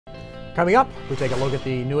Coming up, we take a look at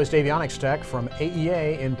the newest avionics tech from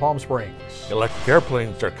AEA in Palm Springs. Electric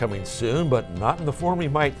airplanes are coming soon, but not in the form you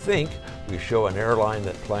might think. We show an airline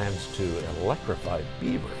that plans to electrify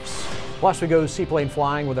beavers. Plus, we go seaplane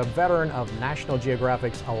flying with a veteran of National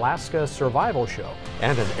Geographic's Alaska Survival Show.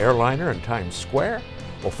 And an airliner in Times Square?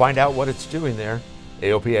 We'll find out what it's doing there.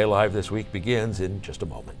 AOPA Live this week begins in just a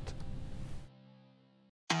moment.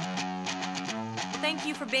 Thank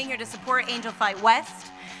you for being here to support Angel Flight West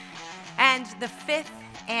and the 5th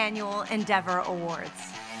Annual Endeavor Awards.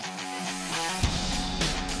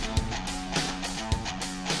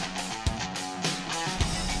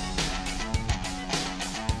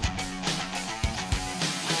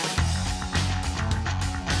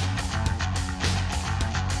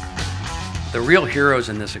 The real heroes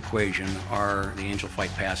in this equation are the Angel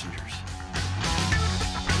Flight passengers.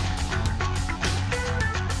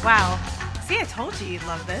 Wow. See, I told you you'd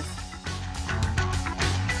love this.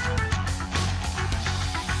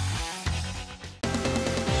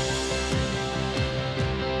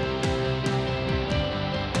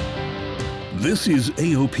 This is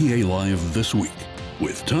AOPA Live This Week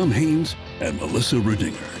with Tom Haynes and Melissa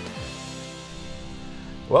Rudinger.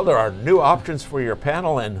 Well, there are new options for your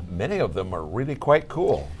panel, and many of them are really quite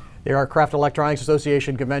cool. The Aircraft Electronics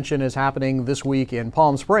Association convention is happening this week in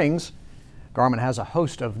Palm Springs. Garmin has a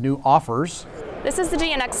host of new offers. This is the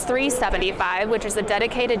G3X 375, which is a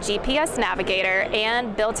dedicated GPS navigator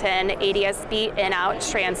and built-in ADS-B in-out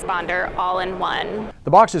transponder all in one.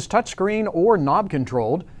 The box is touchscreen or knob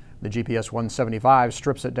controlled. The GPS 175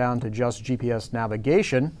 strips it down to just GPS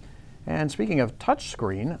navigation. And speaking of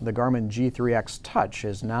touchscreen, the Garmin G3X Touch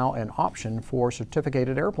is now an option for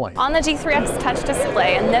certificated airplanes. On the G3X Touch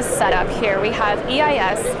display in this setup here, we have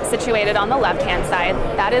EIS situated on the left-hand side.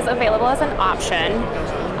 That is available as an option.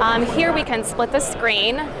 Here we can split the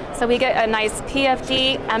screen, so we get a nice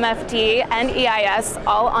PFD, MFD, and EIS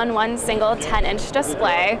all on one single 10-inch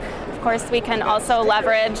display. Of course, we can also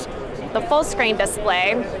leverage the full screen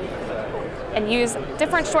display and use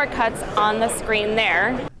different shortcuts on the screen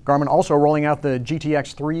there. Garmin also rolling out the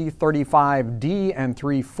GTX 335D and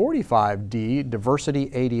 345D diversity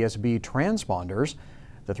ADS-B transponders.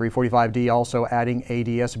 The 345D also adding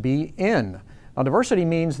ADS-B in. Now, diversity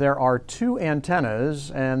means there are two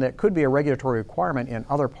antennas, and that could be a regulatory requirement in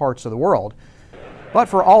other parts of the world. But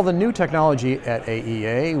for all the new technology at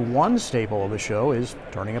AEA, one staple of the show is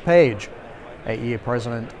turning a page. AEA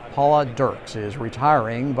President Paula Dirks is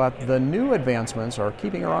retiring, but the new advancements are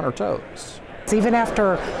keeping her on her toes. Even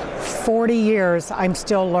after 40 years, I'm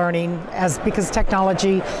still learning because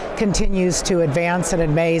technology continues to advance and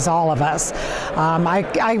amaze all of us.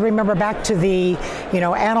 I remember back to the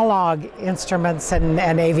analog instruments and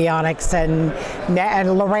avionics and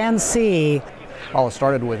Loran-C. Paula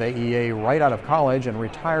started with AEA right out of college and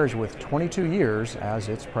retires with 22 years as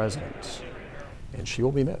its president. And she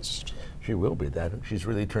will be missed. She will be that. She's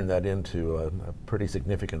really turned that into a pretty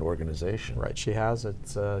significant organization. Right, she has.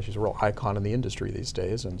 She's a real icon in the industry these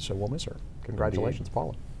days, and so we'll miss her. Congratulations, Indeed.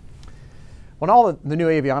 Paula. Well, all the new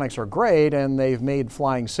avionics are great, and they've made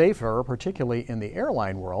flying safer, particularly in the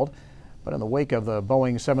airline world. But in the wake of the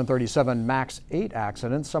Boeing 737 MAX 8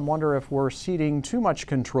 accident, some wonder if we're ceding too much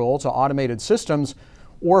control to automated systems,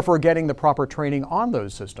 or if we're getting the proper training on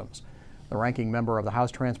those systems. The ranking member of the House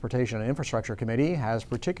Transportation and Infrastructure Committee has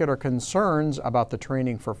particular concerns about the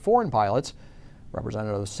training for foreign pilots.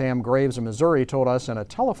 Representative Sam Graves of Missouri told us in a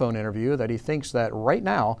telephone interview that he thinks that right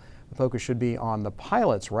now the focus should be on the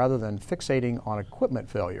pilots rather than fixating on equipment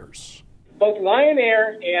failures. Both Lion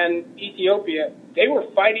Air and Ethiopia, they were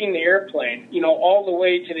fighting the airplane, all the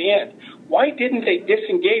way to the end. Why didn't they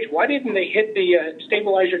disengage? Why didn't they hit the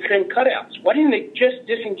stabilizer trim cutouts? Why didn't they just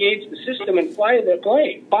disengage the system and fly the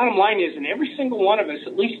plane? Bottom line is, in every single one of us,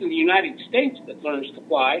 at least in the United States that learns to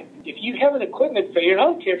fly, if you have an equipment failure, I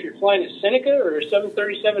don't care if you're flying a Seneca or a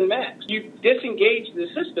 737 MAX, you disengage the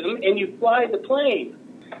system and you fly the plane.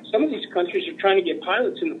 Some of these countries are trying to get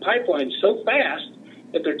pilots in the pipeline so fast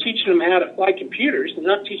that they're teaching them how to fly computers. They're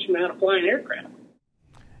not teaching them how to fly an aircraft.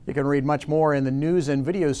 You can read much more in the news and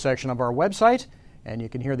videos section of our website, and you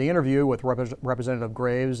can hear the interview with Representative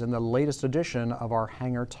Graves in the latest edition of our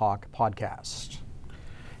Hangar Talk podcast.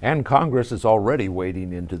 And Congress is already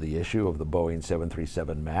wading into the issue of the Boeing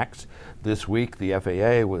 737 MAX. This week, the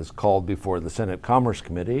FAA was called before the Senate Commerce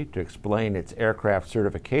Committee to explain its aircraft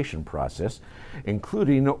certification process,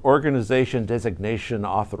 including Organization Designation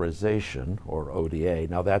Authorization, or ODA.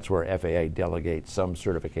 Now, that's where FAA delegates some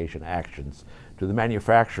certification actions to the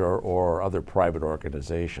manufacturer or other private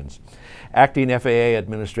organizations. Acting FAA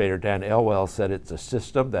Administrator Dan Elwell said it's a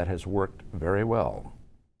system that has worked very well.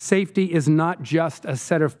 Safety is not just a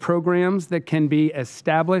set of programs that can be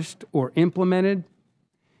established or implemented.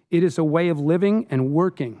 It is a way of living and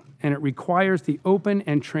working, and it requires the open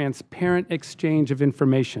and transparent exchange of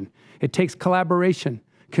information. It takes collaboration,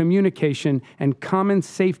 communication, and common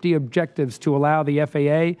safety objectives to allow the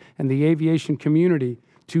FAA and the aviation community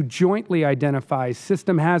to jointly identify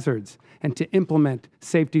system hazards and to implement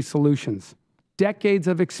safety solutions. Decades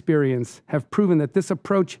of experience have proven that this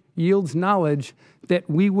approach yields knowledge that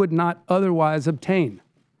we would not otherwise obtain.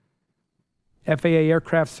 FAA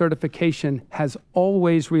aircraft certification has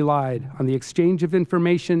always relied on the exchange of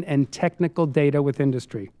information and technical data with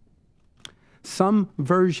industry. Some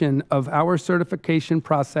version of our certification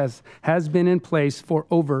process has been in place for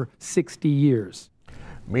over 60 years.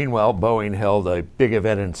 Meanwhile, Boeing held a big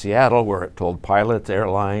event in Seattle where it told pilots,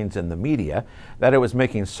 airlines, and the media that it was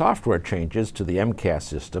making software changes to the MCAS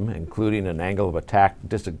system, including an angle of attack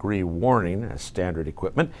disagree warning as standard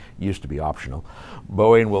equipment. It used to be optional.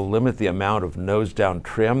 Boeing will limit the amount of nose-down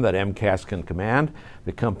trim that MCAS can command.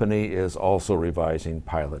 The company is also revising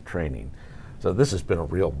pilot training. So this has been a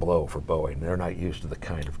real blow for Boeing. They're not used to the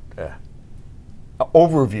kind of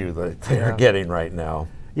overview that they're getting right now.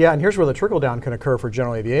 Yeah, and here's where the trickle-down can occur for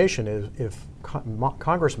general aviation is if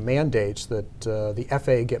Congress mandates that the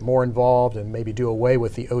FAA get more involved and maybe do away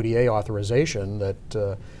with the ODA authorization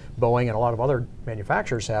that Boeing and a lot of other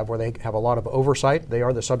manufacturers have, where they have a lot of oversight. They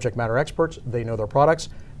are the subject matter experts. They know their products.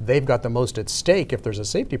 They've got the most at stake if there's a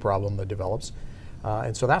safety problem that develops.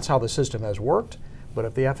 And so that's how the system has worked. But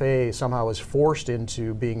if the FAA somehow is forced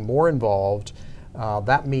into being more involved,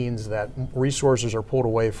 that means that resources are pulled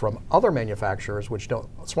away from other manufacturers,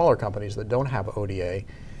 smaller companies that don't have ODA,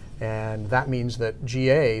 and that means that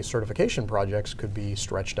GA certification projects could be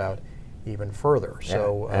stretched out even further. Yeah,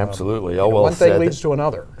 so absolutely. One thing leads to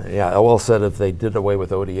another. Yeah, Owell said if they did away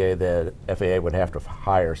with ODA, the FAA would have to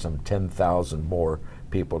hire some 10,000 more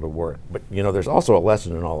people to work. But you know, there's also a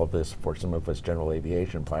lesson in all of this for some of us general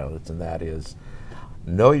aviation pilots, and that is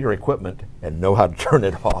know your equipment and know how to turn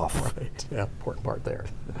it off. Right. Yeah, important part there.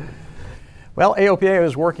 Well, AOPA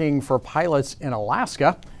is working for pilots in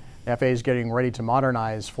Alaska. FAA is getting ready to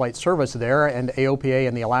modernize flight service there, and AOPA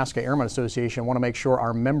and the Alaska Airmen Association want to make sure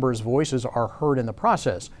our members' voices are heard in the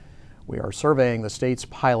process. We are surveying the state's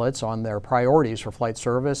pilots on their priorities for flight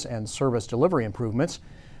service and service delivery improvements.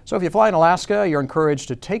 So if you fly in Alaska, you're encouraged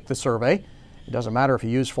to take the survey. It doesn't matter if you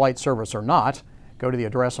use flight service or not. Go to the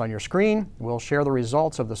address on your screen. We'll share the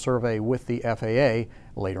results of the survey with the FAA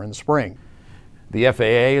later in the spring. The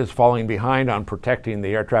FAA is falling behind on protecting the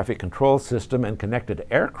air traffic control system and connected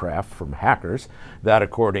aircraft from hackers. That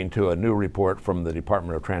according to a new report from the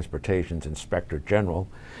Department of Transportation's Inspector General.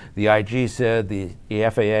 The IG said the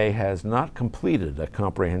FAA has not completed a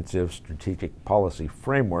comprehensive strategic policy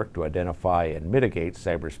framework to identify and mitigate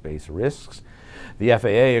cyberspace risks. The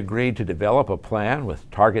FAA agreed to develop a plan with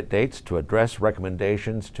target dates to address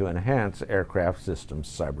recommendations to enhance aircraft systems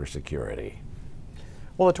cybersecurity.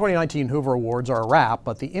 Well, the 2019 Hoover Awards are a wrap,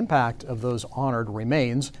 but the impact of those honored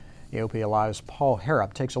remains. AOPA Live's Paul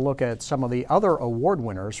Harrop takes a look at some of the other award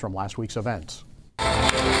winners from last week's event. The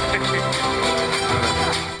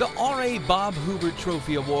R.A. Bob Hoover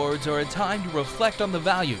Trophy Awards are a time to reflect on the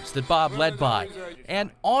values that Bob led by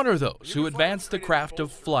and honor those who advanced the craft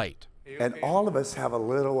of flight. And all of us have a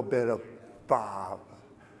little bit of Bob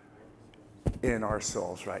in our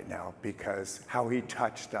souls right now because how he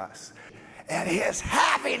touched us. And his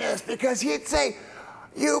happiness because he'd say,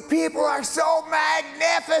 "You people are so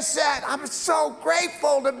magnificent. I'm so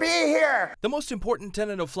grateful to be here." The most important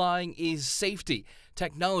tenet of flying is safety.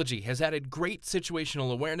 Technology has added great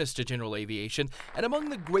situational awareness to general aviation, and among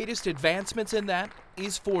the greatest advancements in that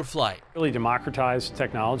is ForeFlight. Really democratized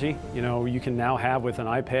technology. You know, you can now have with an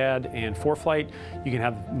iPad and ForeFlight, you can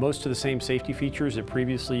have most of the same safety features that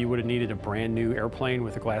previously you would have needed a brand new airplane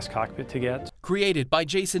with a glass cockpit to get. Created by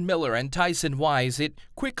Jason Miller and Tyson Wise, it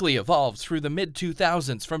quickly evolved through the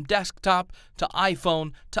mid-2000s from desktop to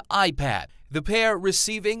iPhone to iPad, the pair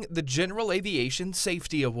receiving the General Aviation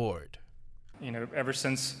Safety Award. You know, ever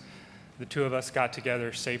since the two of us got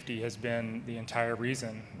together, safety has been the entire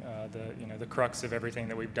reason, the crux of everything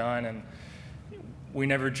that we've done. And we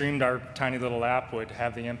never dreamed our tiny little app would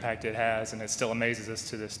have the impact it has, and it still amazes us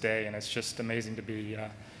to this day. And it's just amazing to be,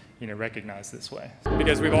 recognized this way.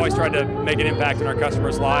 Because we've always tried to make an impact in our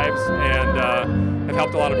customers' lives and have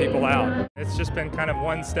helped a lot of people out. It's just been kind of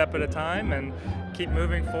one step at a time and keep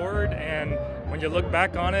moving forward. And when you look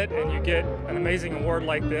back on it and you get an amazing award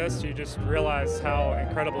like this, you just realize how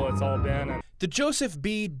incredible it's all been. The Joseph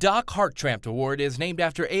B. Doc Hartrampt Award is named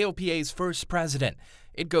after AOPA's first president.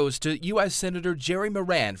 It goes to U.S. Senator Jerry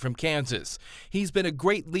Moran from Kansas. He's been a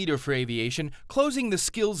great leader for aviation, closing the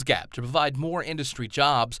skills gap to provide more industry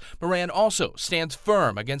jobs. Moran also stands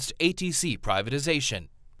firm against ATC privatization.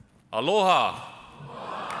 Aloha.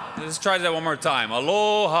 Let's try that one more time.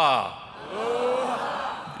 Aloha.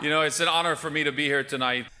 Aloha. You know, it's an honor for me to be here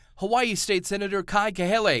tonight. Hawaii State Senator Kai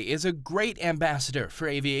Kahele is a great ambassador for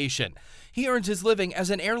aviation. He earns his living as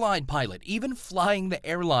an airline pilot, even flying the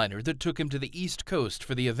airliner that took him to the East Coast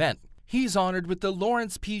for the event. He's honored with the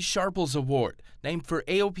Lawrence P. Sharples Award, named for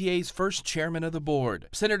AOPA's first chairman of the board.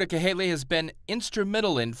 Senator Kahele has been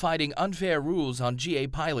instrumental in fighting unfair rules on GA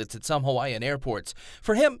pilots at some Hawaiian airports.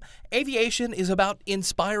 For him, aviation is about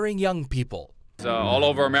inspiring young people. All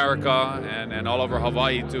over America and all over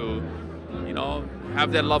Hawaii to, you know,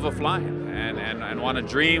 have that love of flying and want to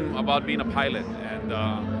dream about being a pilot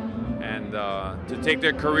and to take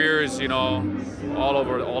their careers, you know, all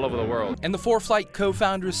over the world. And the ForeFlight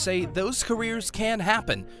co-founders say those careers can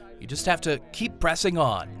happen. You just have to keep pressing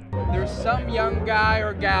on. There's some young guy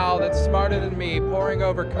or gal that's smarter than me poring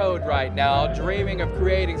over code right now, dreaming of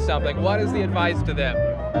creating something. What is the advice to them?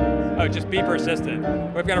 Oh, just be persistent.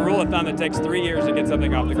 We've got a rule of thumb that takes 3 years to get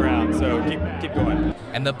something off the ground, so keep going.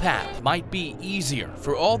 And the path might be easier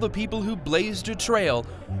for all the people who blazed a trail,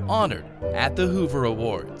 honored at the Hoover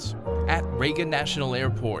Awards. At Reagan National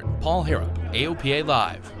Airport, Paul Harrop, AOPA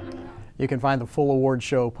Live. You can find the full award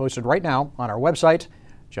show posted right now on our website.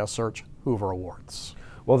 Just search Hoover Awards.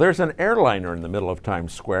 Well, there's an airliner in the middle of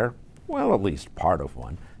Times Square. Well, at least part of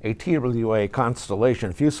one. A TWA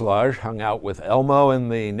Constellation fuselage hung out with Elmo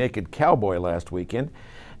and the Naked Cowboy last weekend.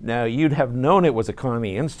 Now, you'd have known it was a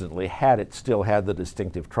Connie instantly had it still had the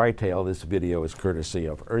distinctive tri-tail. This video is courtesy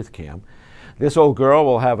of EarthCam. This old girl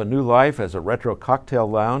will have a new life as a retro cocktail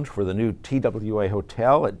lounge for the new TWA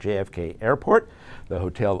Hotel at JFK Airport. The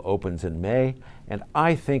hotel opens in May, and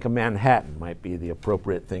I think a Manhattan might be the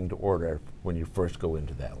appropriate thing to order when you first go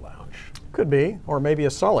into that lounge. Could be, or maybe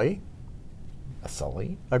a Sully. A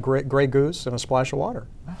Sully? A gray goose and a splash of water.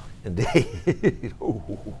 Indeed.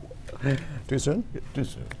 Too soon? Too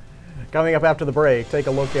soon. Coming up after the break, take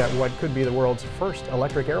a look at what could be the world's first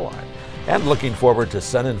electric airline. And looking forward to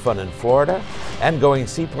sun and fun in Florida, and going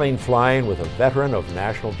seaplane flying with a veteran of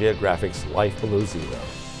National Geographic's Life Below Zero.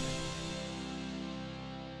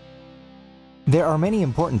 There are many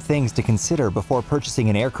important things to consider before purchasing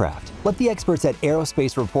an aircraft. Let the experts at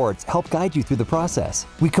Aerospace Reports help guide you through the process.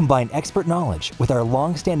 We combine expert knowledge with our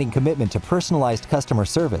long-standing commitment to personalized customer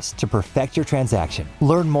service to perfect your transaction.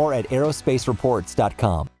 Learn more at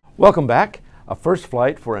aerospacereports.com. Welcome back. A first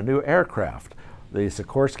flight for a new aircraft. The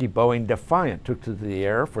Sikorsky-Boeing Defiant took to the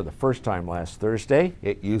air for the first time last Thursday.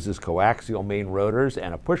 It uses coaxial main rotors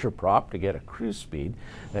and a pusher prop to get a cruise speed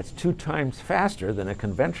that's 2 times faster than a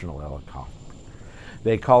conventional helicopter.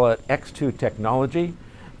 They call it X2 technology.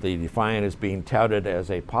 The Defiant is being touted as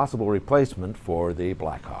a possible replacement for the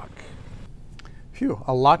Black Hawk. Phew,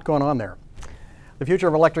 a lot going on there. The future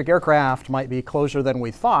of electric aircraft might be closer than we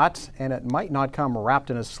thought, and it might not come wrapped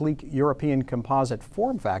in a sleek European composite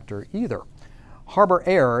form factor either. Harbour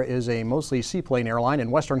Air is a mostly seaplane airline in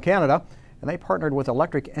Western Canada, and they partnered with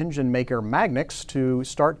electric engine maker Magnix to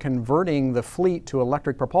start converting the fleet to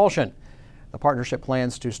electric propulsion. The partnership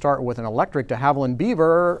plans to start with an electric de Havilland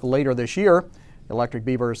Beaver later this year. Electric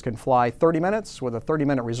Beavers can fly 30 minutes with a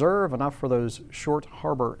 30-minute reserve, enough for those short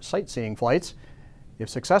harbor sightseeing flights. If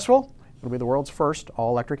successful, it'll be the world's first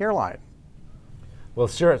all-electric airline. Well,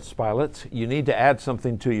 Cirrus pilots, you need to add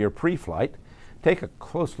something to your pre-flight. Take a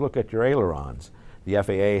close look at your ailerons. The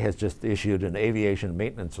FAA has just issued an aviation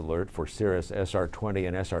maintenance alert for Cirrus SR-20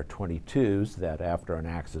 and SR-22s that after an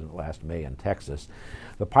accident last May in Texas.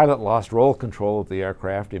 The pilot lost roll control of the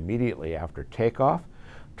aircraft immediately after takeoff.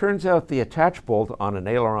 Turns out the attach bolt on an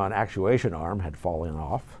aileron actuation arm had fallen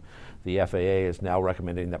off. The FAA is now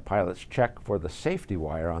recommending that pilots check for the safety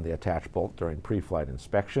wire on the attach bolt during pre-flight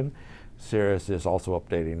inspection. Cirrus is also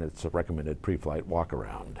updating its recommended pre-flight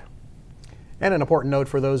walk-around. And an important note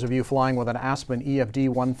for those of you flying with an Aspen EFD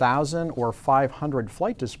 1000 or 500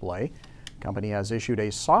 flight display. The company has issued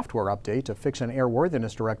a software update to fix an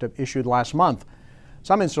airworthiness directive issued last month.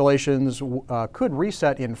 Some installations could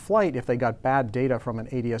reset in flight if they got bad data from an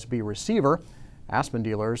ADS-B receiver. Aspen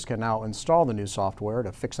dealers can now install the new software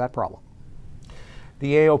to fix that problem.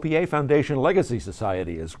 The AOPA Foundation Legacy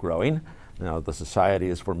Society is growing. Now, the society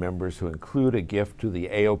is for members who include a gift to the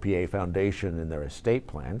AOPA Foundation in their estate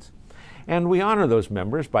plans. And we honor those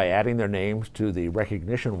members by adding their names to the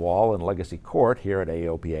recognition wall in Legacy Court here at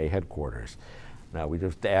AOPA headquarters. Now, we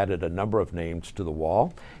just added a number of names to the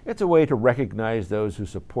wall. It's a way to recognize those who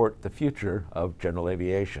support the future of general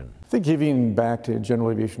aviation. I think giving back to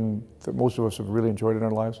general aviation that most of us have really enjoyed in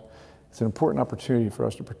our lives, it's an important opportunity for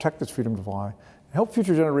us to protect this freedom to fly and help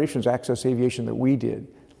future generations access aviation that we did.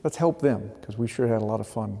 Let's help them, because we sure had a lot of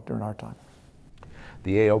fun during our time.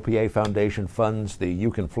 The AOPA Foundation funds the You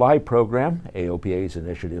Can Fly program, AOPA's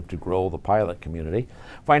initiative to grow the pilot community.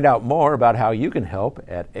 Find out more about how you can help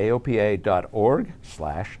at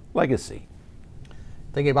aopa.org/legacy.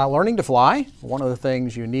 Thinking about learning to fly? One of the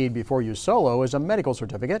things you need before you solo is a medical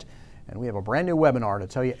certificate, and we have a brand new webinar to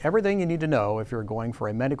tell you everything you need to know if you're going for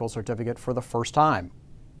a medical certificate for the first time.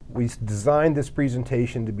 We designed this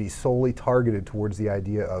presentation to be solely targeted towards the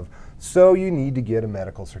idea of, so you need to get a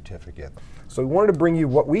medical certificate. So we wanted to bring you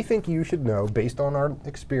what we think you should know based on our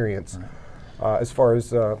experience as far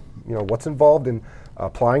as what's involved in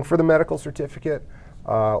applying for the medical certificate,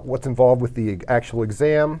 what's involved with the actual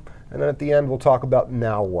exam, and then at the end we'll talk about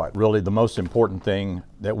now what. Really the most important thing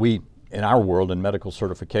that we, in our world in medical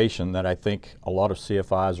certification, that I think a lot of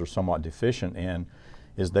CFIs are somewhat deficient in,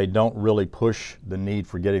 is they don't really push the need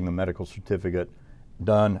for getting the medical certificate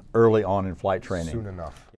done early on in flight training. Soon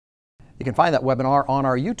enough. You can find that webinar on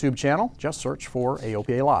our YouTube channel. Just search for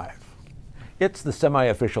AOPA Live. It's the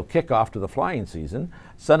semi-official kickoff to the flying season.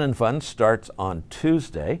 Sun and Fun starts on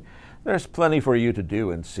Tuesday. There's plenty for you to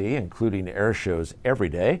do and see, including air shows every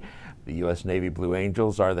day. The U.S. Navy Blue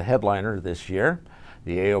Angels are the headliner this year.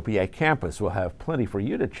 The AOPA campus will have plenty for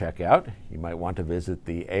you to check out. You might want to visit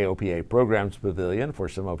the AOPA Programs Pavilion for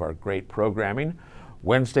some of our great programming.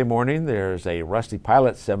 Wednesday morning, there's a Rusty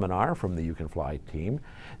Pilot seminar from the You Can Fly team.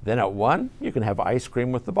 Then at 1, you can have ice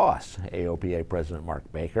cream with the boss, AOPA President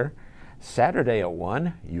Mark Baker. Saturday at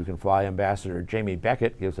 1, You Can Fly Ambassador Jamie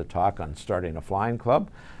Beckett gives a talk on starting a flying club.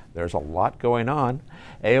 There's a lot going on.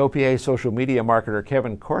 AOPA social media marketer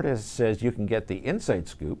Kevin Cortes says you can get the inside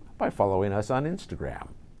scoop by following us on Instagram.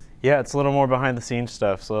 Yeah, it's a little more behind the scenes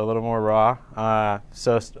stuff, so a little more raw.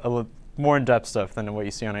 So a little more in-depth stuff than what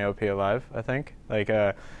you see on AOPA Live, I think. Like,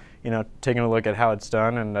 taking a look at how it's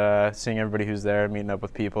done and seeing everybody who's there, meeting up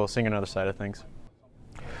with people, seeing another side of things.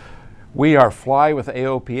 We are Fly with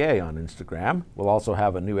AOPA on Instagram. We'll also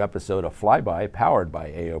have a new episode of Flyby powered by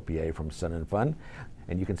AOPA from Sun and Fun.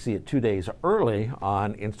 And you can see it 2 days early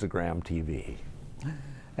on Instagram TV.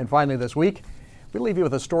 And finally this week, we leave you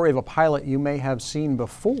with a story of a pilot you may have seen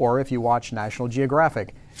before if you watch National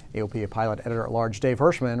Geographic. AOPA pilot editor-at-large Dave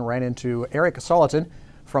Hirschman ran into Eric Soliton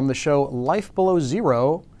from the show Life Below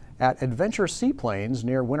Zero at Adventure Seaplanes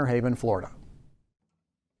near Winter Haven, Florida.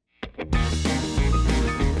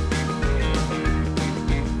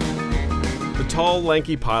 The tall,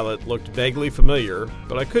 lanky pilot looked vaguely familiar,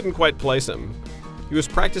 but I couldn't quite place him. He was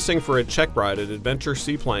practicing for a check ride at Adventure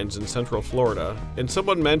Seaplanes in Central Florida, and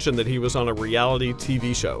someone mentioned that he was on a reality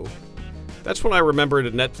TV show. That's when I remembered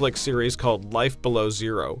a Netflix series called Life Below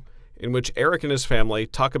Zero, in which Eric and his family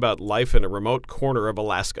talk about life in a remote corner of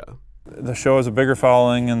Alaska. The show has a bigger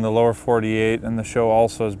following in the lower 48, and the show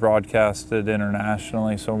also is broadcasted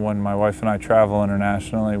internationally. So when my wife and I travel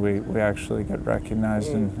internationally, we actually get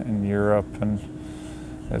recognized in Europe, and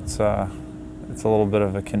it's a little bit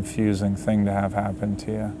of a confusing thing to have happen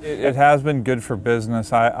to you. It has been good for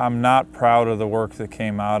business. I'm not proud of the work that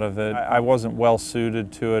came out of it. I wasn't well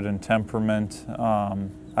suited to it in temperament.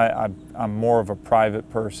 I'm more of a private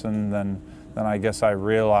person than I guess I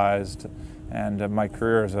realized. And my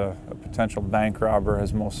career as a potential bank robber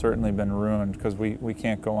has most certainly been ruined because we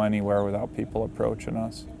can't go anywhere without people approaching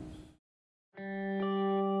us.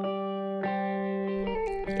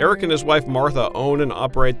 Eric and his wife Martha own and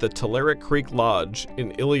operate the Tulare Creek Lodge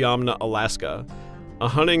in Iliamna, Alaska, a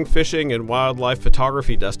hunting, fishing, and wildlife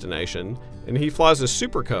photography destination, and he flies a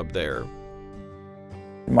Super Cub there.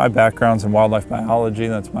 My background's in wildlife biology,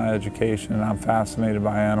 that's my education, and I'm fascinated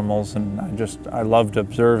by animals, and I love to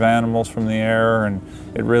observe animals from the air, and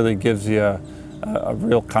it really gives you a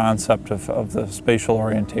real concept of the spatial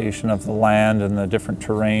orientation of the land and the different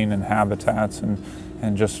terrain and habitats and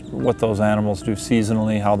just what those animals do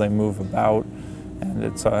seasonally, how they move about. And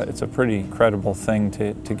it's a pretty incredible thing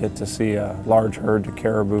to get to see a large herd of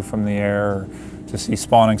caribou from the air, to see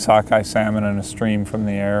spawning sockeye salmon in a stream from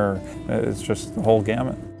the air. It's just the whole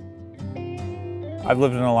gamut. I've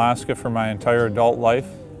lived in Alaska for my entire adult life,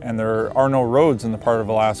 and there are no roads in the part of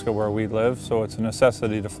Alaska where we live, so it's a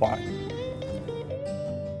necessity to fly.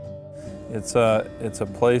 It's a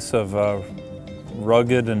place of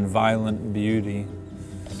rugged and violent beauty.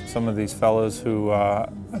 Some of these fellows who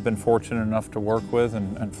I've been fortunate enough to work with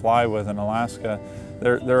and fly with in Alaska,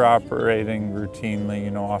 they're operating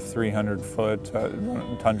routinely, off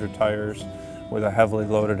 300-foot Tundra tires with a heavily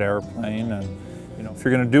loaded airplane. And you know, if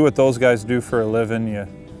you're going to do what those guys do for a living, you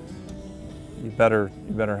better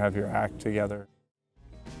have your act together.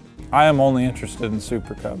 I am only interested in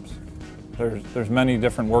Super Cubs. There's many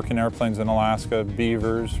different working airplanes in Alaska,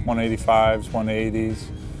 Beavers, 185s, 180s.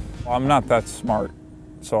 Well, I'm not that smart.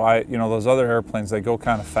 So you know, those other airplanes, they go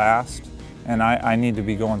kind of fast, and I need to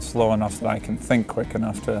be going slow enough that I can think quick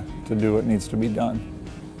enough to do what needs to be done.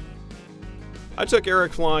 I took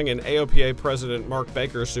Eric flying an AOPA President Mark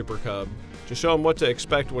Baker's Super Cub to show him what to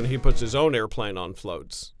expect when he puts his own airplane on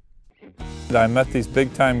floats. I met these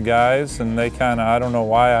big-time guys, and they kind of, I don't know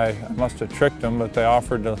why, I must have tricked them, but they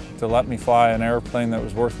offered to let me fly an airplane that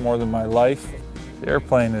was worth more than my life. The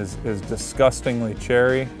airplane is disgustingly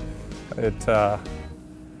cherry.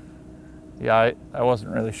 Yeah, I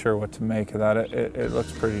wasn't really sure what to make of that. It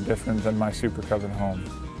looks pretty different than my Super Cub at home.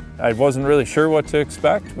 I wasn't really sure what to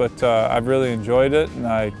expect, but I've really enjoyed it, and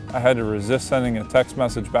I had to resist sending a text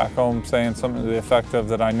message back home saying something to the effect of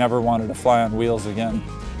that I never wanted to fly on wheels again.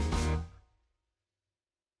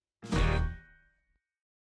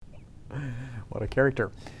 What a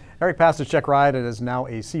character. Eric passed his check ride and is now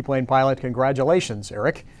a seaplane pilot. Congratulations,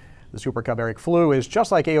 Eric. The Super Cub Eric flew is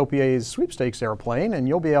just like AOPA's sweepstakes airplane, and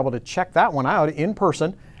you'll be able to check that one out in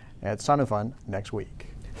person at Sun and Fun next week.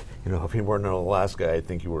 You know, if you weren't in Alaska, I'd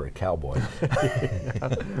think you were a cowboy.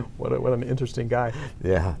 What an interesting guy.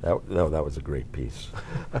 Yeah, that was a great piece.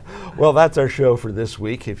 Well, that's our show for this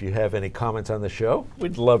week. If you have any comments on the show,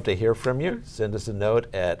 we'd love to hear from you. Send us a note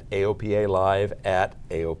at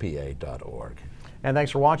aopalive@aopa.org. And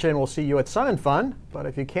thanks for watching. We'll see you at Sun and Fun. But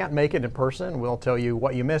if you can't make it in person, we'll tell you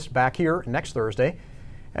what you missed back here next Thursday.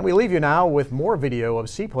 And we leave you now with more video of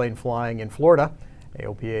seaplane flying in Florida.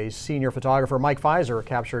 AOPA's senior photographer Mike Pfizer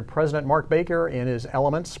captured President Mark Baker in his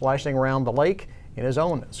element splashing around the lake in his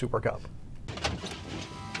own Super Cub.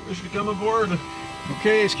 Wish you'd come aboard.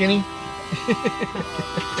 Okay, Skinny.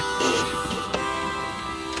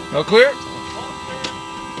 All clear?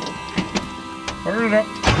 Burn it up.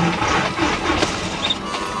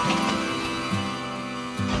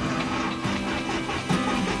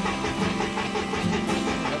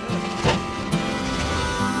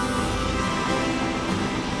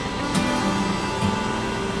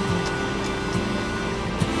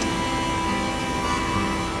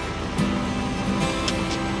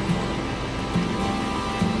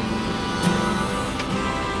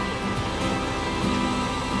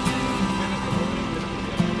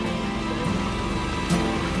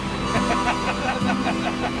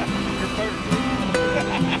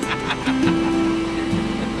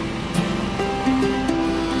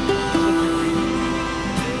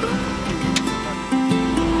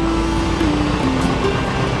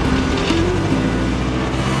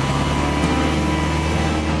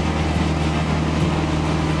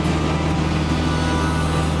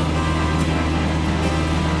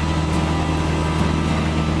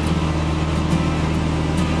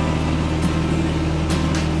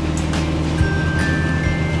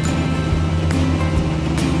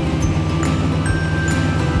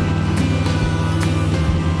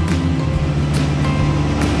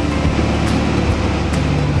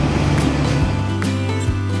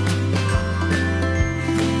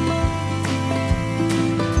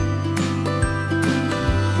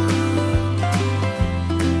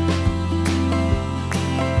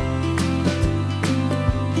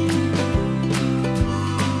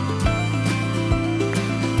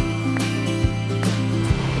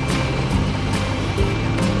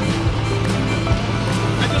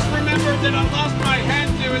 That I lost my hat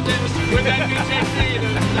doing this with that new technique. I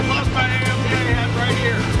lost my AOPA hat right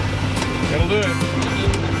here. That'll do it.